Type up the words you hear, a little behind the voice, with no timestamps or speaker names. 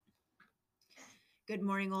Good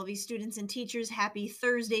morning, Olvie students and teachers. Happy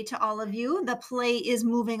Thursday to all of you. The play is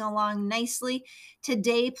moving along nicely.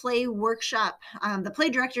 Today, play workshop. The play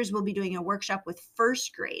directors will be doing a workshop with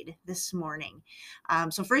first grade this morning.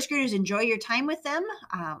 So first graders, enjoy your time with them.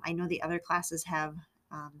 I know the other classes have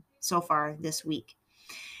so far this week.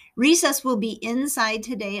 Recess will be inside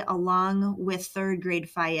today along with third grade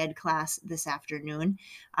Phi Ed class this afternoon.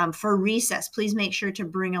 For recess, please make sure to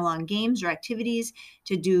bring along games or activities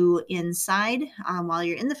to do inside while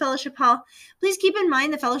you're in the fellowship hall. Please keep in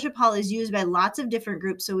mind the fellowship hall is used by lots of different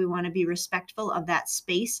groups, so we want to be respectful of that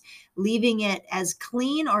space, leaving it as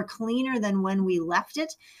clean or cleaner than when we left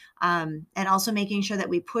it. And also making sure that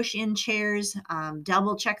we push in chairs,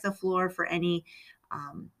 double check the floor for any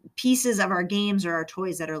pieces of our games or our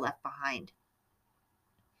toys that are left behind.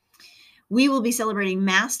 We will be celebrating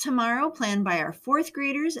Mass tomorrow, planned by our fourth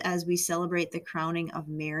graders as we celebrate the crowning of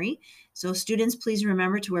Mary. So students, please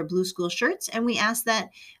remember to wear blue school shirts, and we ask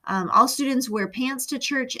that all students wear pants to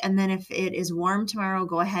church, and then if it is warm tomorrow,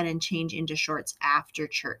 go ahead and change into shorts after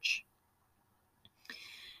church.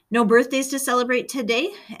 No birthdays to celebrate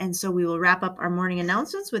today, and so we will wrap up our morning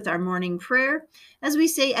announcements with our morning prayer as we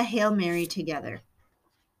say a Hail Mary together.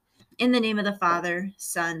 In the name of the Father,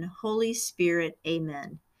 Son, Holy Spirit,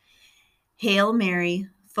 amen. Hail Mary,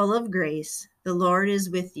 full of grace, the Lord is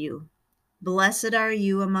with you. Blessed are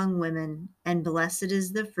you among women, and blessed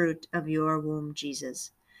is the fruit of your womb, Jesus.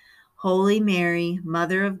 Holy Mary,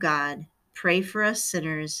 Mother of God, pray for us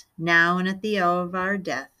sinners, now and at the hour of our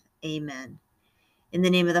death. Amen. In the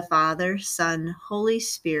name of the Father, Son, Holy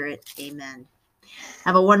Spirit, amen.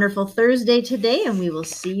 Have a wonderful Thursday today, and we will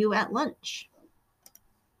see you at lunch.